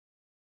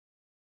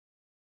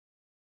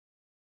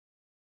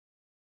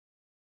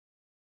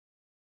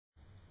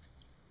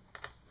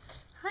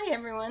Hi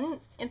everyone,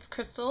 it's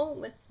Crystal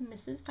with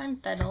Mrs.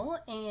 Feinfettel,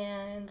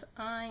 and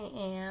I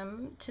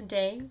am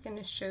today going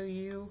to show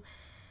you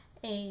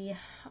a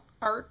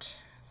art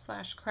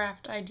slash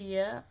craft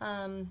idea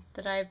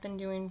that I've been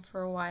doing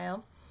for a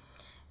while.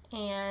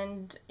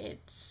 And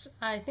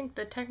I think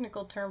the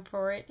technical term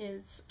for it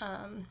is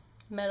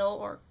metal,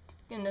 or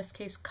in this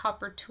case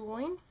copper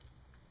tooling.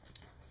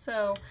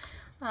 So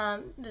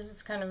this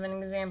is kind of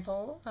an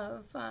example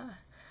of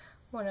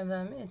one of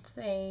them. It's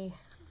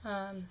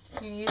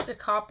you use a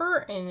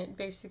copper, and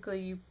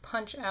you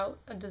punch out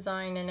a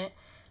design in it,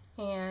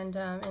 and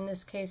in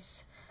this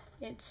case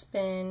it's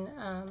been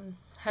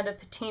had a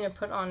patina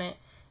put on it,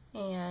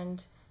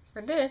 and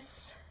for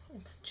this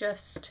it's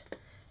just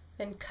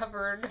been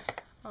covered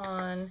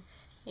on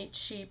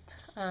 8-sheet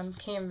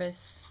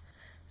canvas.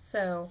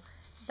 So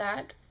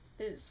that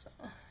is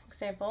an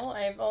example.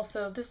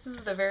 This is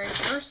the very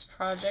first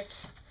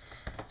project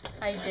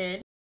I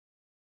did.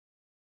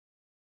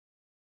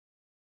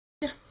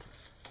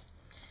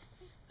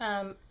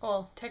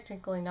 Well,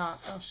 technically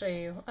not, I'll show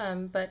you,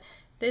 but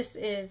this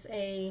is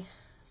a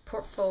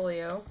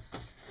portfolio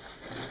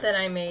that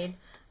I made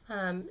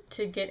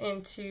to get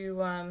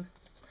into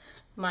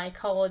my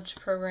college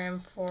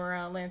program for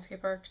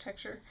landscape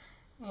architecture.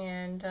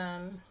 And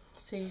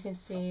so you can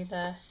see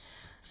the,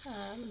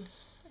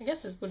 I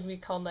guess it would be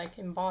called like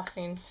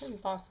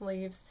embossed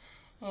leaves,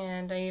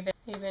 and I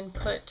even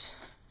put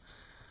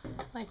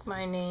like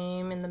my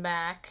name in the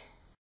back.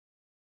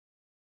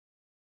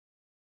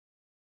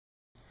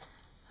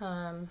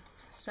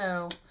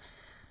 So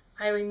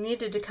I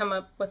needed to come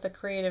up with a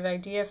creative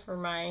idea for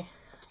my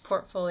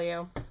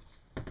portfolio,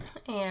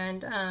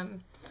 and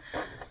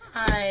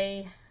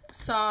I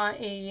saw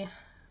a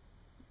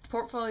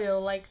portfolio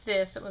like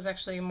this. It was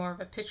actually more of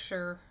a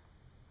picture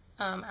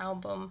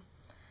album,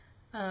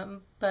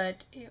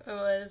 but it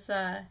was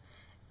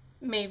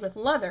made with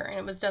leather, and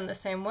it was done the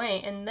same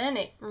way. And then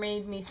it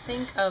made me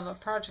think of a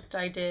project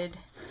I did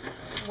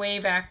way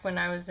back when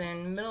I was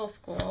in middle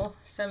school,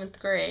 7th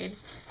grade.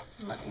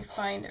 Let me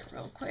find it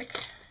real quick,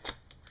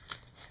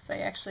 because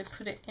I actually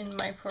put it in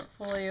my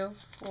portfolio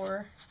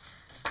for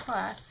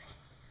class.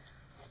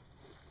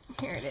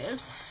 Here it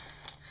is.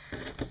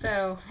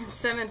 So in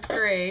 7th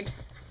grade,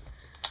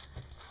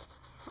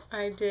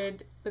 I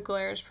did, the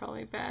glare is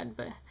probably bad,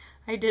 but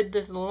I did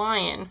this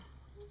lion,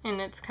 and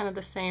it's kind of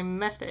the same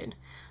method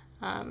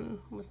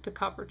with the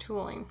copper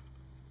tooling.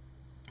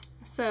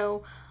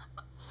 So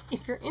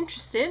if you're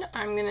interested,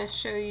 I'm going to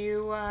show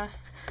you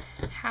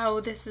how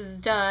this is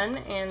done,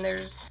 and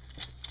there's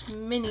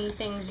many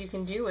things you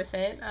can do with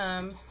it.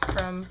 I've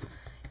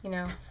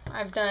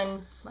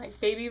done like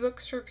baby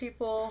books for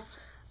people,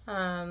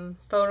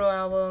 photo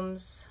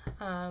albums,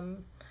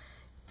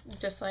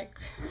 just like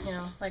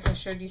I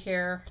showed you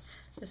here.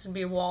 This would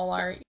be wall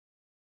art,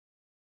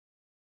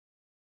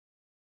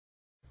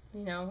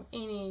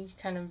 any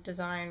kind of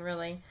design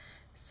really.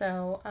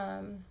 So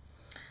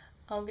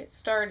I'll get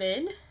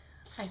started.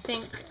 I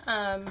think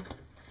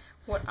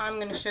what I'm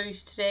going to show you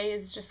today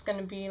is just going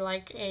to be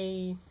like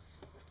a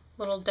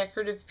little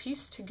decorative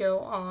piece to go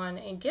on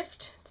a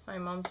gift. It's my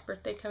mom's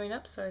birthday coming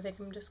up, so I think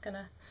I'm just going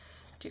to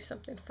do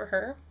something for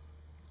her.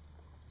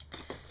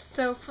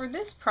 So for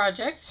this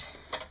project,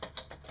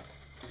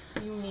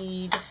 you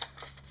need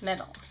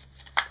metal.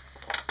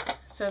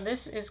 So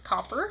this is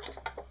copper,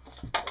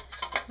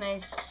 and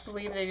I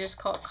believe they just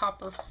call it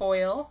copper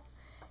foil.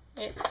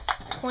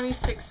 It's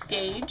 26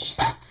 gauge,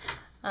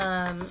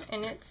 and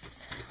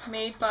it's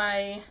made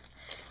by,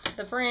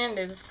 the brand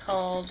is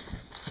called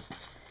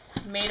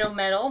Mado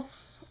Metal,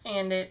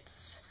 and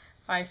it's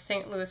by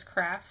St. Louis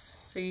Crafts,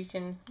 so you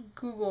can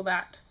Google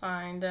that to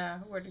find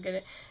where to get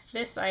it.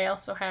 This I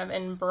also have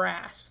in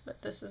brass,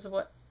 but this is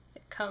what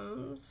it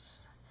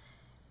comes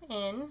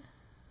in.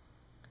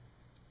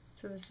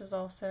 So this is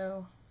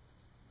also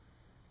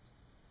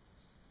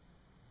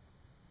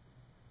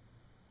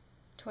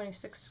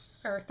 26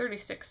 or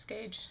 36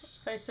 gauge.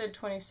 If I said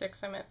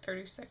 26, I meant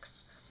 36.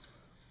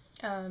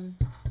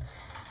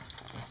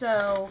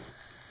 So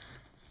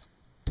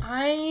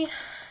I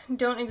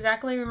don't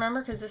exactly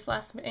remember, because this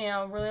lasts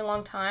a really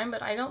long time,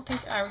 but I don't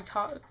think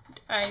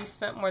I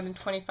spent more than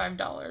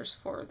 $25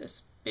 for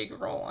this big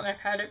roll, and I've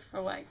had it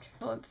for like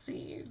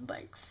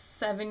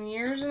 7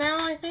 years now,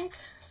 I think.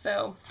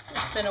 So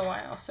it's been a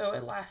while, so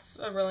it lasts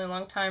a really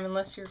long time,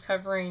 unless you're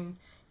covering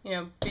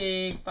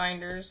big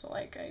binders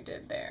like I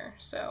did there.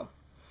 So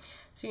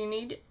you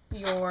need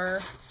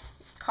your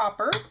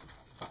copper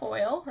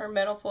foil or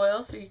metal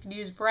foil. So you could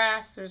use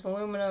brass, there's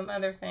aluminum,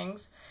 other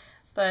things,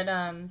 but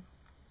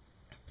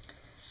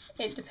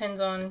it depends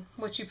on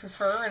what you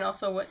prefer, and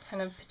also what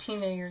kind of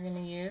patina you're going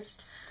to use.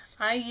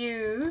 I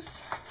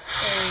use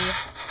a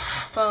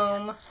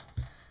foam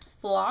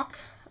block.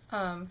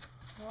 Well,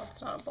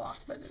 it's not a block,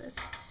 but it is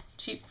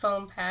cheap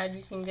foam pad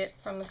you can get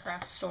from the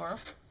craft store.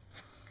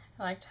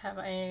 I like to have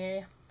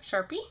a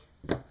Sharpie.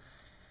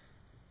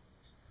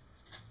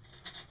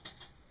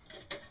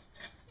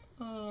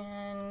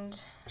 And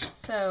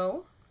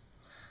so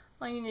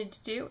all you need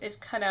to do is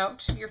cut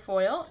out your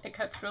foil. It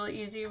cuts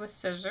really easy with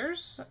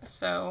scissors,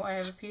 so I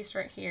have a piece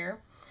right here.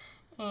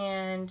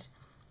 And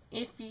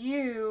if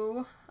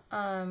you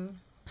don't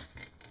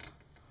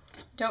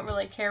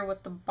really care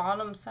what the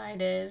bottom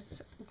side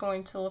is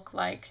going to look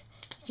like,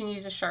 you can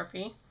use a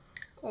Sharpie,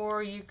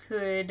 or you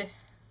could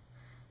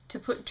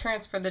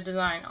transfer the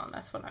design on.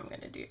 That's what I'm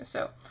going to do.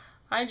 So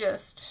I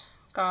just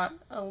got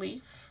a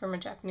leaf from a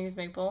Japanese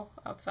maple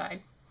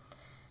outside,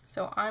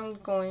 so I'm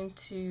going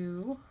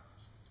to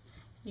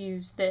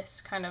use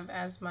this kind of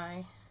as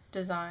my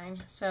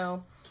design.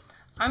 So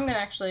I'm going to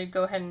actually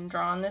go ahead and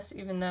draw on this,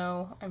 even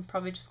though I'm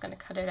probably just going to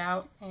cut it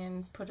out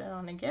and put it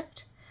on a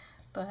gift.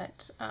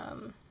 But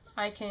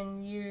I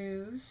can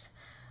use,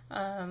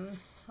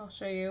 I'll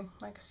show you,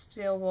 like a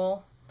steel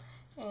wool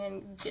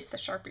and get the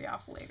Sharpie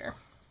off later.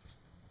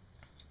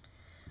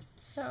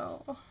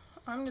 So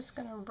I'm just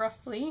going to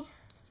roughly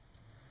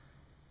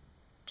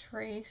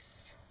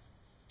trace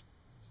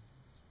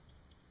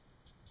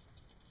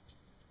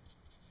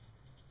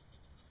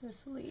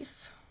this leaf.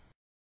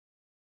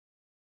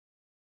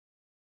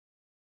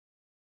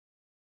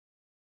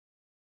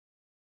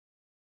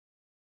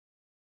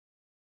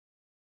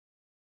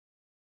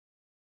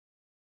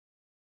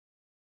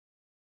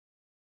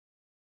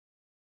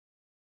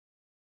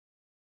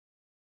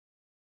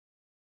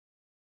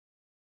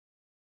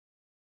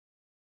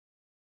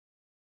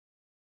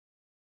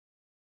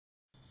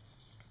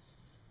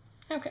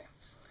 Okay,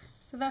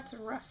 so that's a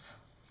rough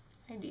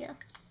idea.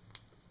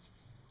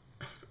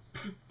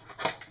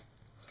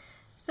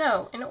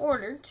 So in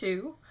order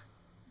to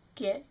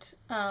get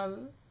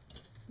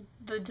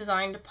the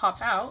design to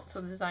pop out,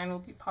 so the design will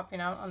be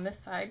popping out on this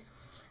side,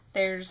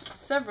 there's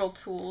several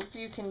tools.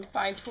 You can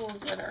buy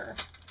tools that are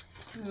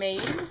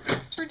made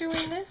for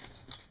doing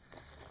this,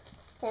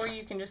 or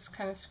you can just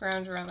kind of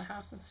scrounge around the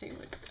house and see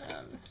what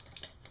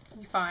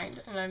you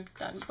find, and I've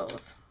done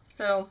both.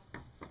 So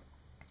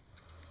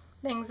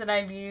things that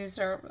I've used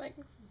are like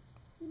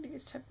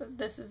these type of,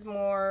 this is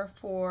more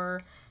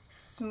for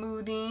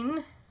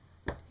smoothing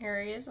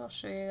areas. I'll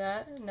show you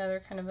that,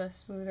 another kind of a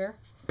smoother.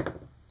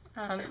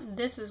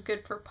 This is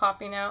good for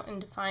popping out and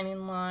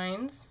defining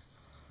lines,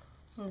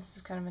 and this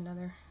is kind of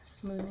another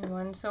smoothing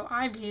one. So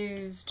I've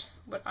used,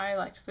 what I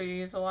like to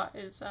use a lot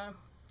is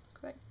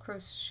like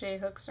crochet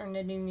hooks or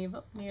knitting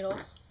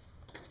needles.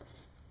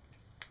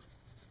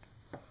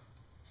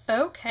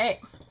 Okay,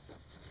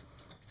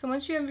 so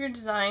once you have your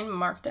design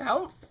marked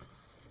out,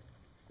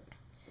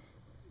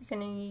 you're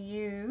going to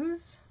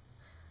use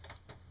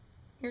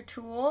your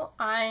tool.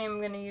 I am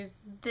going to use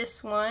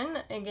this one.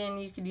 Again,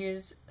 you could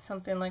use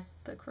something like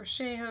the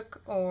crochet hook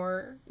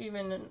or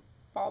even a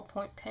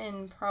ballpoint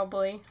pen,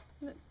 probably,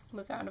 that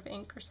was out of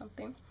ink or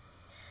something.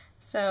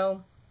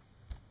 So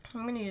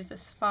I'm going to use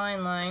this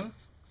fine line,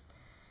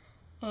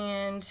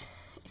 and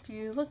if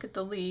you look at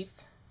the leaf,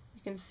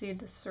 you can see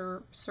the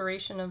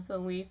serration of the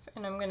leaf,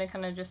 and I'm going to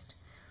kind of just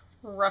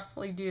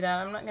roughly do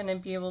that. I'm not going to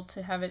be able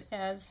to have it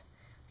as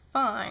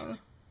fine,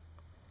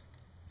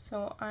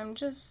 so I'm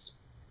just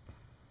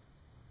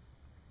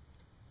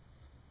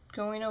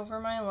going over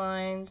my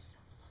lines,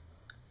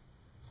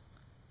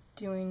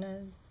 doing a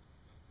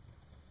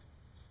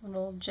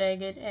little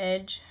jagged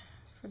edge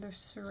for the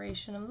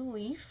serration of the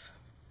leaf.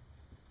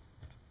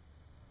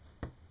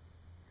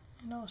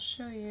 And I'll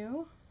show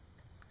you,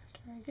 after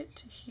I get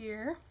to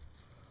here,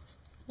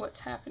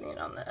 what's happening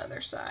on the other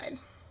side.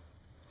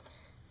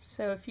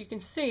 So if you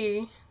can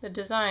see, the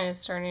design is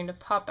starting to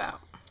pop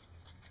out.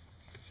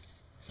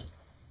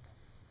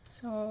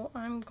 So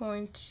I'm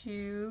going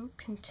to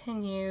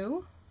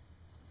continue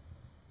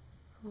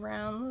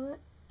around the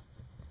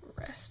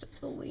rest of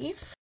the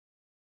leaf.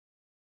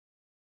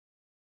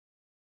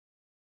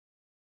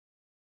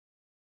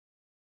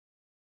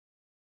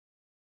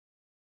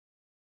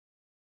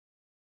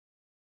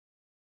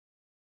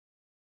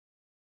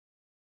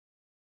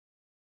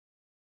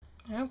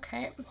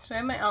 Okay, so I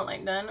have my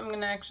outline done. I'm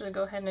going to actually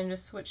go ahead and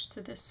just switch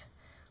to this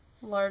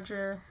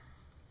larger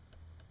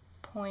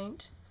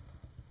point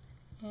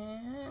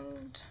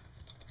and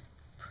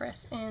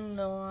press in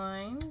the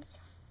lines,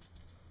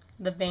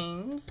 the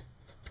veins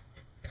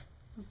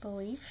of the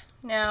leaf.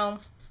 Now,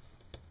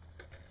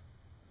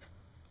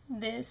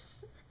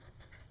 this,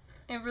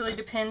 it really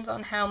depends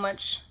on how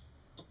much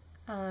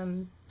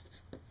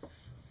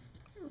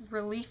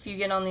relief you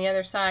get on the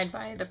other side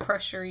by the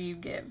pressure you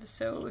give.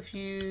 So if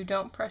you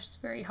don't press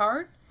very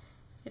hard,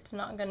 it's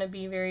not going to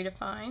be very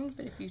defined,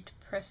 but if you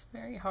press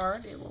very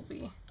hard, it will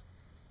be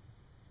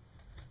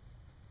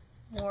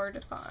more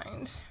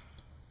defined.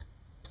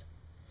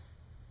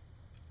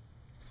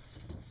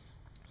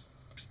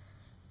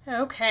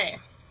 Okay,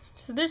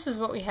 so this is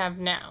what we have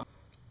now.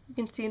 You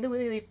can see the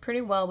leaf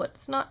pretty well, but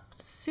it's not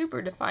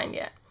super defined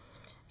yet.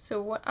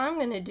 So what I'm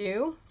going to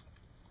do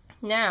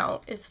now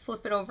is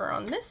flip it over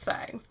on this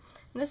side.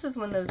 And this is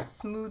when those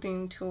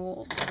smoothing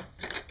tools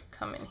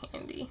come in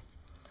handy.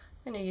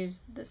 I'm going to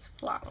use this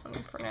flat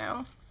one for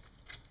now.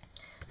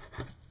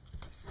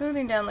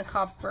 Smoothing down the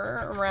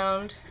copper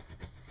around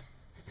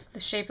the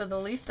shape of the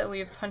leaf that we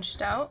have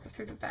punched out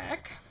through the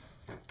back.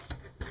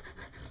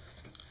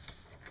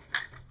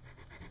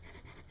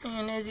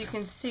 And as you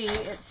can see,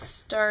 it's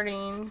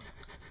starting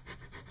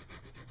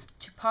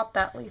to pop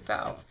that leaf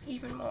out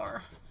even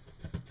more.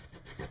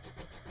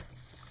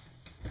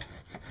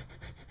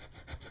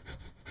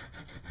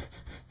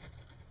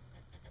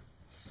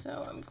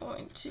 So I'm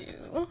going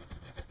to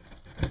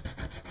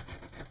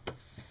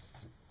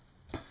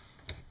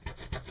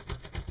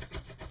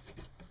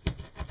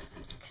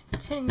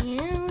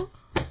continue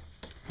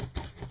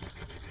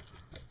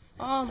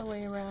all the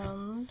way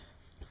around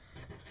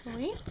the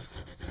leaf.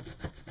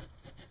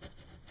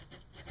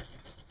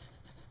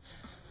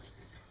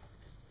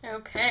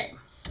 Okay,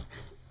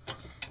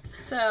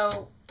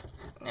 so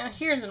now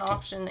here's an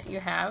option that you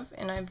have,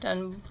 and I've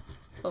done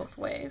both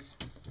ways.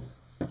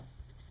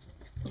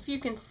 If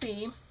you can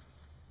see,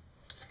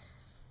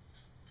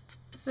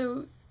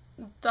 so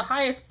the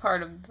highest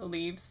part of the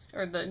leaves,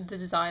 or the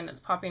design that's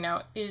popping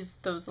out, is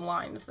those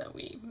lines that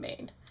we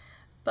made.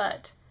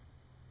 But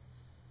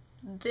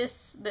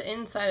the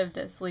inside of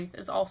this leaf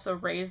is also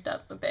raised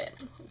up a bit.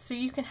 So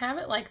you can have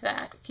it like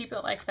that, keep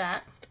it like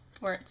that,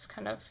 where it's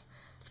kind of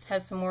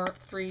has some more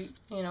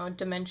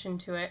dimension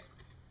to it.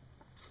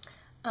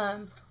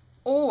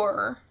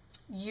 Or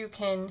you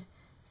can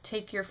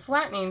take your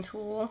flattening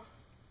tool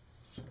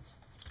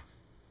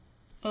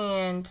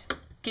and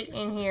get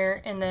in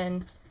here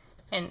and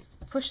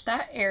push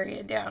that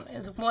area down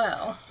as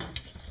well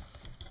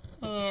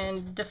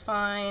and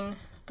define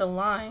the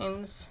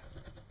lines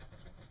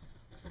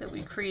that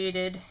we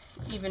created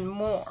even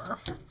more.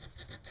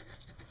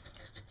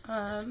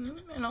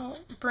 And I'll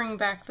bring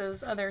back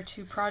those other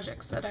two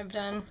projects that I've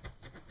done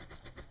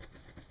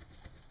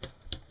to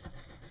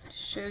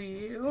show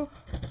you.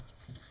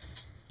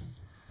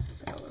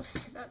 So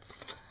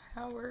that's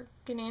how we're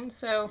getting.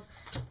 So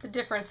the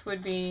difference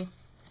would be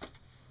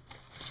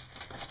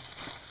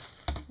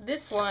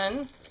this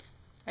one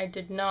I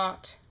did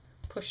not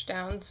push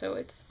down, so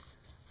it's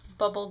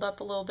bubbled up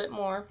a little bit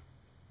more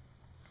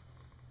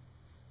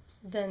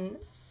than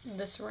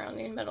the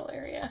surrounding middle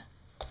area.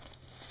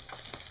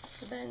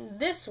 But then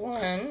this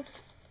one,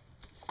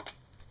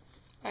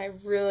 I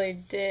really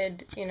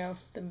did,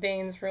 the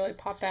veins really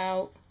pop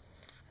out,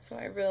 so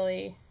I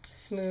really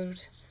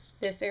smoothed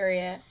this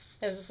area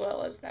as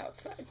well as the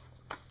outside.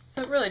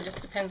 So it really just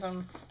depends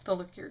on the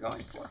look you're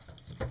going for.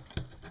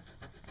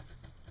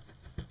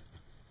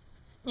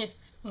 If,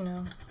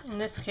 in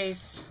this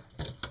case,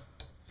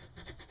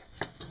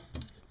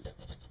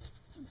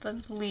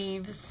 the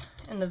leaves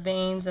and the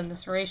veins and the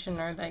serration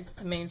are like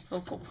the main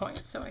focal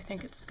point, so I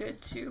think it's good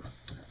to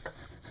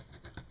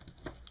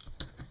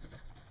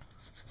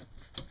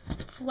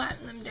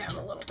flatten them down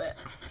a little bit.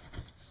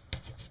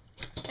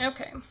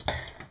 Okay,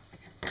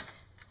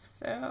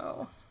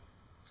 so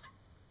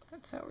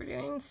that's how we're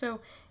doing. So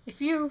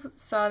if you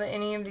saw that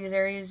any of these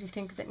areas you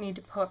think that need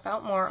to pop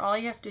out more, all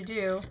you have to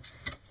do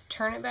is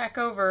turn it back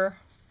over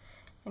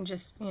and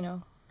just,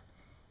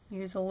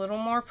 use a little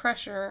more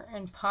pressure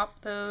and pop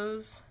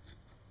those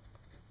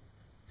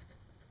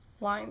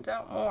lines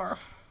out more.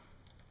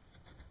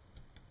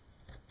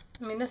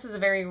 I mean, this is a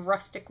very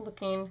rustic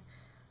looking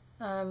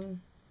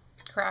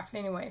craft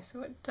anyway,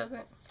 so it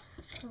doesn't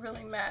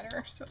really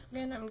matter. So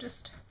again, I'm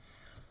just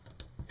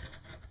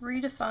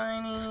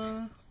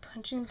redefining,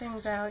 punching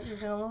things out,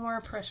 using a little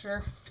more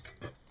pressure.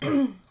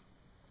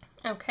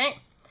 Okay,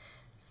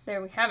 so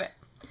there we have it.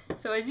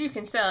 So as you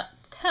can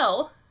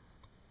tell,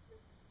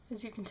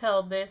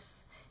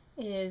 this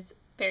is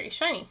very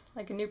shiny,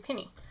 like a new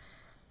penny.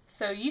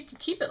 So you could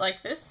keep it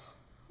like this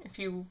if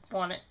you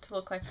want it to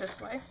look like this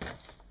way.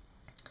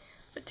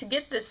 But to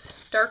get this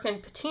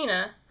darkened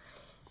patina,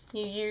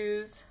 you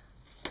use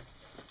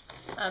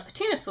a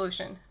patina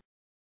solution.